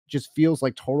just feels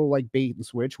like total like bait and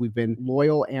switch. We've been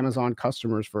loyal Amazon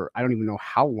customers for I don't even know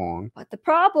how long. But the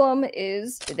problem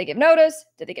is, did they give notice?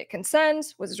 Did they get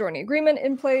consent? Was a joining agreement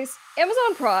in place?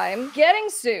 Amazon Prime getting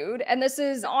sued, and this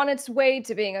is on its way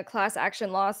to being a class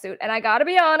action lawsuit. And I gotta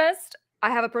be honest, I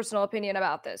have a personal opinion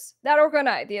about this. That Orko and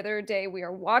I, the other day, we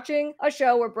are watching a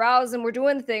show, we're browsing, we're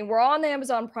doing the thing, we're on the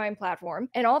Amazon Prime platform,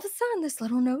 and all of a sudden this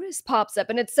little notice pops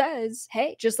up and it says,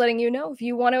 hey, just letting you know, if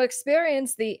you want to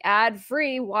experience the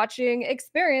ad-free watching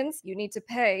experience, you need to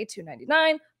pay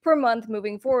 $2.99 per month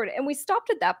moving forward. And we stopped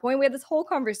at that point. We had this whole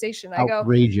conversation. I go,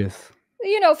 outrageous.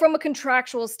 You know, from a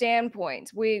contractual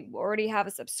standpoint, we already have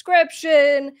a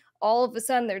subscription. All of a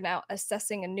sudden, they're now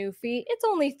assessing a new fee. It's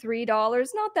only $3,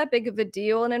 not that big of a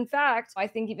deal. And in fact, I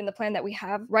think even the plan that we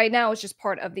have right now is just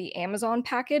part of the Amazon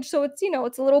package. So it's, you know,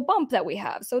 it's a little bump that we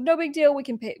have. So no big deal. We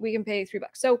can pay $3.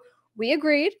 So we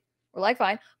agreed. We're like,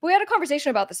 fine. But we had a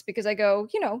conversation about this because I go,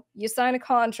 you know, you sign a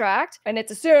contract and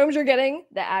it's assumed you're getting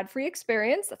the ad-free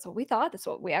experience. That's what we thought. That's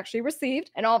what we actually received.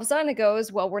 And all of a sudden it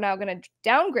goes, well, we're now going to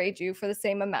downgrade you for the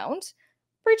same amount.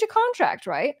 Breach of contract,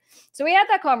 right? So we had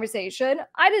that conversation.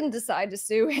 I didn't decide to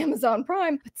sue Amazon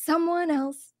Prime, but someone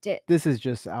else did. This is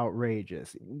just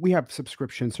outrageous. We have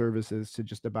subscription services to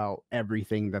just about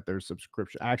everything that there's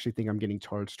subscription. I actually think I'm getting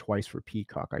charged twice for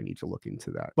Peacock. I need to look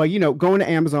into that. But, you know, going to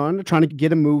Amazon, trying to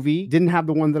get a movie, didn't have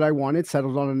the one that I wanted,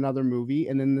 settled on another movie,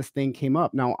 and then this thing came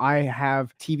up. Now, I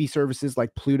have TV services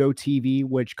like Pluto TV,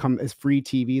 which is free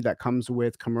TV that comes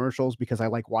with commercials because I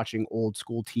like watching old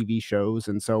school TV shows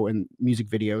and music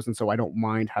videos, and so I don't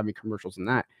mind having commercials in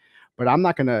that. But I'm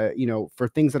not gonna, you know, for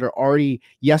things that are already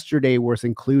yesterday was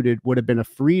included, would have been a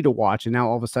free to watch, and now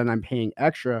all of a sudden I'm paying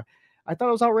extra. I thought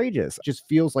it was outrageous. It just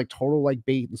feels like total like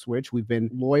bait and switch. We've been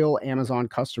loyal Amazon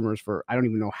customers for I don't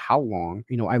even know how long.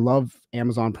 You know, I love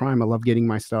Amazon Prime. I love getting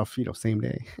my stuff, you know, same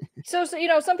day. So, you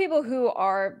know, some people who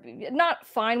are not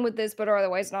fine with this, but are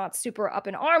otherwise not super up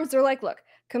in arms, they're like, look,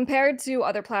 compared to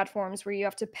other platforms where you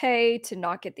have to pay to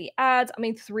not get the ads, I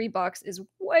mean, $3 is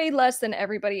way less than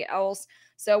everybody else.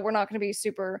 So we're not going to be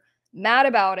super mad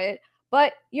about it.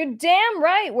 But you're damn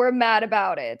right we're mad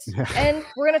about it. And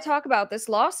we're going to talk about this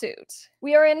lawsuit.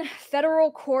 We are in federal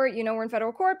court. You know, we're in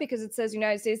federal court because it says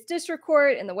United States District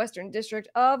Court in the Western District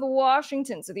of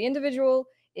Washington. So the individual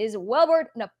is Welbert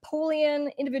Napoleon,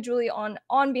 individually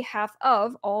on behalf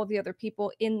of all of the other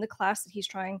people in the class that he's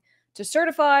trying to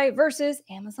certify versus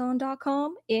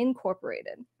Amazon.com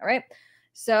Incorporated. All right.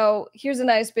 So here's a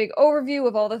nice big overview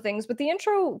of all the things, but the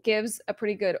intro gives a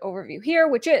pretty good overview here,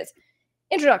 which is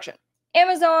introduction.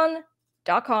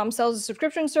 Amazon.com sells a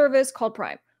subscription service called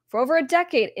Prime. For over a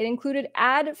decade, it included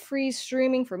ad-free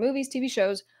streaming for movies, TV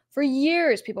shows. For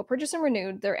years, people purchased and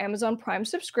renewed their Amazon Prime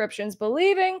subscriptions,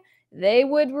 believing they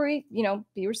would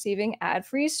be receiving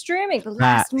ad-free streaming. The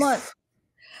last month,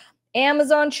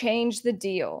 Amazon changed the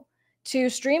deal. To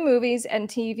stream movies and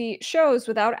TV shows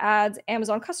without ads,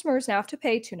 Amazon customers now have to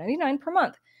pay $2.99 per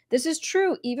month. This is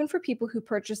true even for people who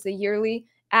purchase the yearly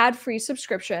ad-free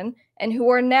subscription and who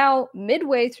are now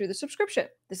midway through the subscription.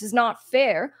 This is not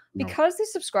fair because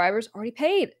these subscribers already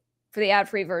paid for the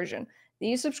ad-free version.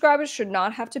 These subscribers should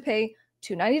not have to pay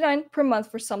 $2.99 per month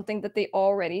for something that they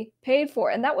already paid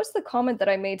for. And that was the comment that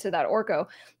I made to that Orko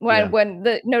when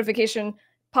the notification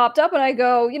popped up, and I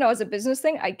go, you know, as a business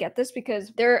thing, I get this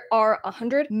because there are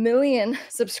 100 million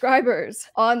subscribers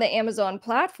on the Amazon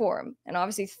platform. And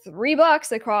obviously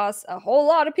 $3 across a whole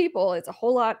lot of people, it's a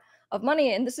whole lot of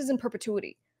money. And this is in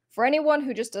perpetuity. For anyone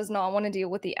who just does not want to deal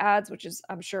with the ads, which is,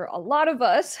 I'm sure, a lot of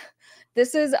us,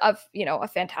 this is a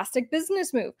fantastic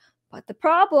business move. But the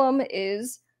problem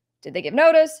is, did they give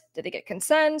notice? Did they get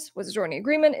consent? Was a joining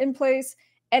agreement in place?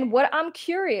 And what I'm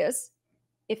curious,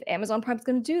 if Amazon Prime is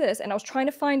going to do this, and I was trying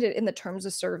to find it in the terms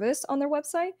of service on their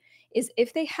website, is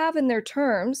if they have in their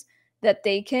terms that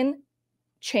they can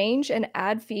change and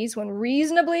add fees when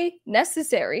reasonably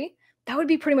necessary. That would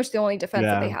be pretty much the only defense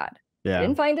that they had. Yeah. I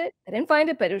didn't find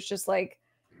it, but it was just like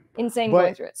insane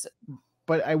going through it. So,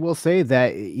 but I will say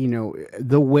that, you know,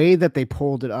 the way that they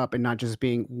pulled it up and not just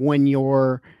being when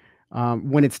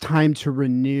it's time to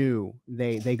renew,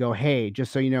 they go, hey,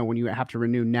 just so you know, when you have to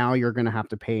renew, now you're going to have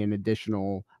to pay an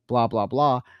additional blah, blah,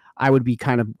 blah. I would be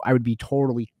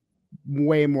totally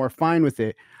way more fine with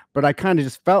it. But I kind of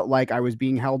just felt like I was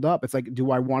being held up. It's like,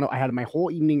 I had my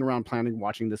whole evening around planning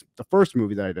watching the first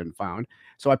movie that I didn't find.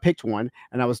 So I picked one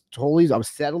and I was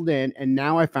settled in. And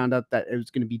now I found out that it was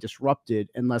going to be disrupted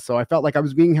so I felt like I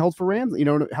was being held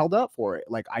up for it.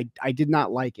 Like I did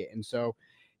not like it. And so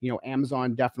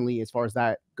Amazon definitely, as far as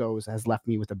that goes, has left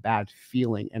me with a bad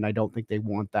feeling, and I don't think they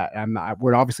want that.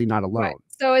 We're obviously not Right. alone.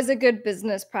 So as a good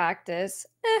business practice,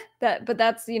 but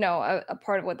that's, a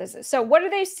part of what this is. So what are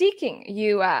they seeking,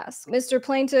 you ask? Mr.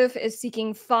 Plaintiff is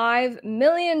seeking $5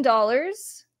 million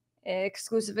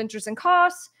exclusive interest and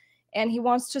costs, and he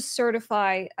wants to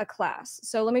certify a class.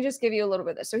 So let me just give you a little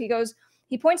bit of this. So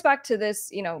he points back to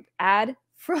this, ad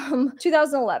from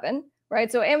 2011,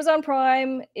 right? So Amazon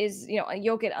Prime is,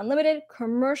 you'll get unlimited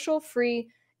commercial-free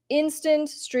instant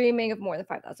streaming of more than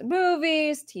 5,000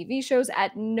 movies, TV shows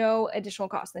at no additional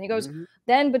cost. Then he goes,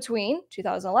 then between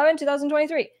 2011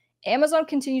 2023, Amazon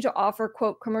continued to offer,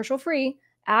 quote, commercial-free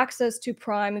access to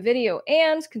Prime Video,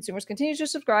 and consumers continue to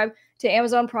subscribe to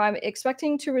Amazon Prime,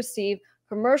 expecting to receive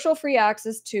commercial-free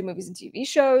access to movies and TV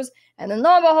shows. And then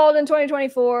lo and behold, in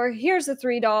 2024, here's the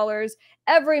 $3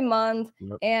 every month.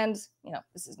 Yep. And,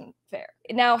 this isn't fair.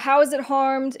 Now, how is it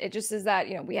harmed? It just is that,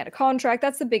 we had a contract.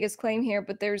 That's the biggest claim here,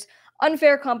 but there's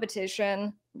unfair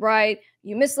competition, right?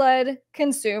 You misled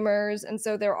consumers. And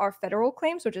so there are federal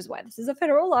claims, which is why this is a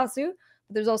federal lawsuit.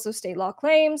 But there's also state law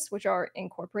claims, which are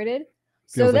incorporated.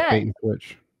 Feels like bait and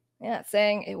switch. Yeah,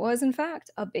 saying it was, in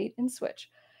fact, a bait and switch.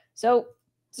 So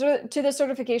to the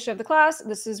certification of the class,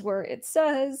 this is where it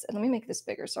says, and let me make this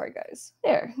bigger. Sorry, guys.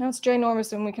 There. Now it's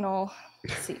ginormous and we can all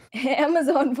see.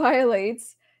 Amazon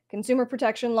violates consumer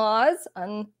protection laws,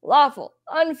 unlawful,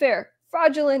 unfair,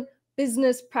 fraudulent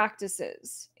business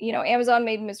practices. Amazon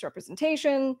made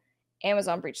misrepresentation.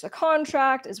 Amazon breached the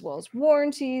contract as well as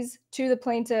warranties to the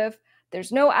plaintiff.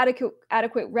 There's no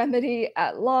adequate remedy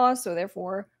at law. So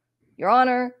therefore, Your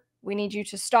Honor, we need you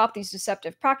to stop these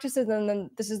deceptive practices. And then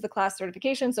this is the class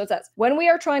certification. So it says, when we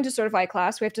are trying to certify a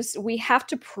class, we have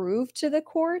to prove to the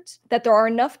court that there are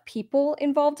enough people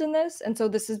involved in this. And so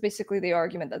this is basically the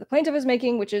argument that the plaintiff is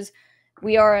making, which is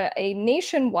we are a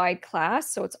nationwide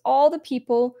class. So it's all the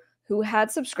people who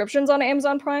had subscriptions on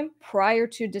Amazon Prime prior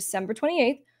to December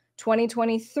 28th,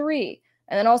 2023.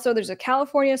 And then also there's a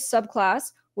California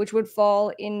subclass, which would fall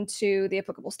into the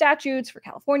applicable statutes for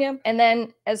California. And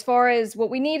then as far as what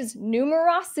we need is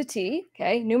numerosity,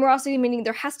 okay? Numerosity meaning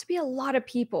there has to be a lot of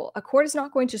people. A court is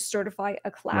not going to certify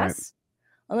a class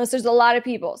unless there's a lot of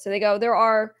people. So they go, there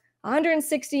are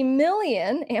 160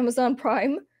 million Amazon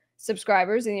Prime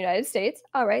subscribers in the United States.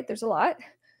 All right, there's a lot.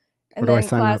 And Where do I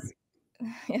sign up?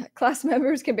 Class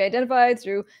members can be identified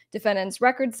through defendant's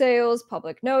record sales,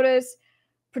 public notice,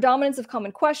 predominance of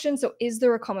common questions. So is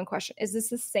there a common question? Is this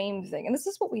the same thing? And this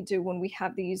is what we do when we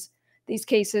have these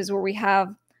cases where we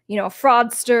have, a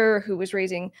fraudster who was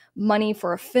raising money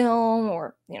for a film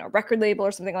or, a record label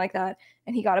or something like that.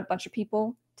 And he got a bunch of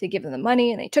people to give them the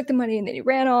money and they took the money and then he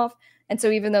ran off. And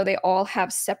so even though they all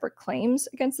have separate claims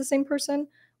against the same person,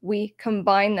 we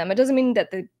combine them. It doesn't mean that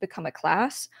they become a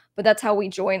class, but that's how we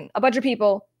join a bunch of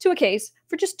people to a case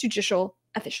for just judicial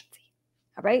efficiency.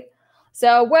 All right.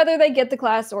 So whether they get the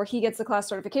class or he gets the class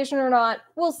certification or not,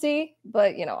 we'll see.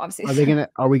 But obviously,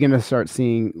 are we gonna start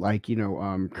seeing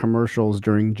commercials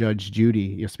during Judge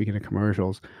Judy? Speaking of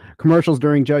commercials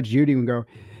during Judge Judy, and go,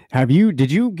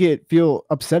 did you feel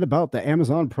upset about the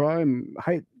Amazon Prime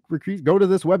go to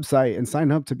this website and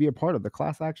sign up to be a part of the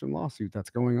class action lawsuit that's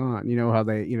going on? How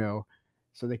they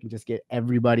so they can just get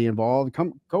everybody involved.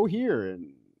 Go here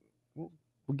and we'll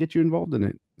get you involved in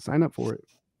it. Sign up for it.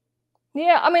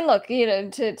 Yeah, look,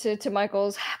 to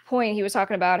Michael's point, he was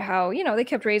talking about how, they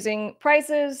kept raising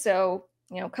prices. So,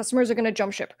 customers are going to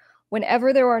jump ship.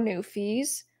 Whenever there are new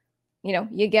fees,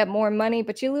 you get more money,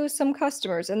 but you lose some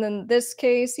customers. And then this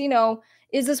case,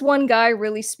 is this one guy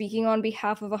really speaking on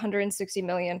behalf of 160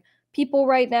 million people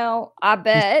right now? I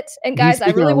bet. And guys,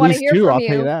 I really want to hear from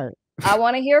you. I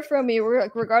want to hear from you,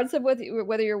 regardless of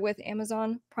whether you're with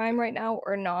Amazon Prime right now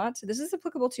or not. This is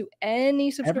applicable to any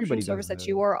subscription service that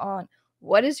you are on.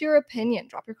 What is your opinion?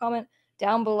 Drop your comment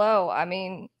down below.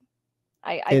 I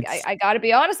got to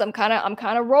be honest. I'm kind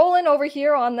of rolling over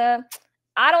here on the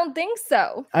I don't think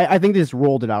so. I think they just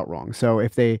rolled it out wrong. So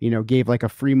if they, gave like a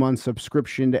free month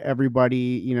subscription to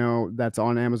everybody, that's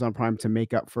on Amazon Prime to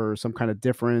make up for some kind of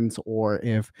difference, or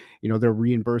if, they're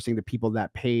reimbursing the people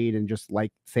that paid and just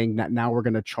like saying that now we're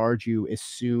going to charge you as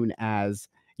soon as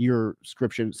your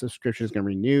subscription is going to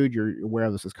be renewed, you're aware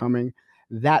this is coming.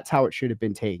 That's how it should have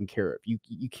been taken care of.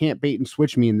 You can't bait and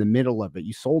switch me in the middle of it.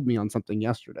 You sold me on something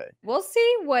yesterday. We'll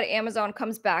see what Amazon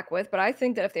comes back with, but I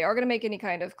think that if they are going to make any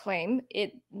kind of claim,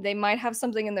 they might have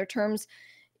something in their terms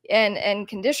and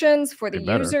conditions for the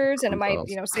users, and it might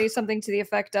say something to the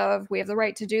effect of, we have the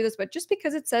right to do this, but just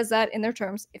because it says that in their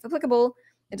terms, if applicable,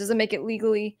 it doesn't make it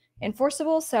legally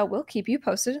enforceable. So we'll keep you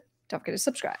posted. Don't forget to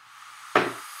subscribe.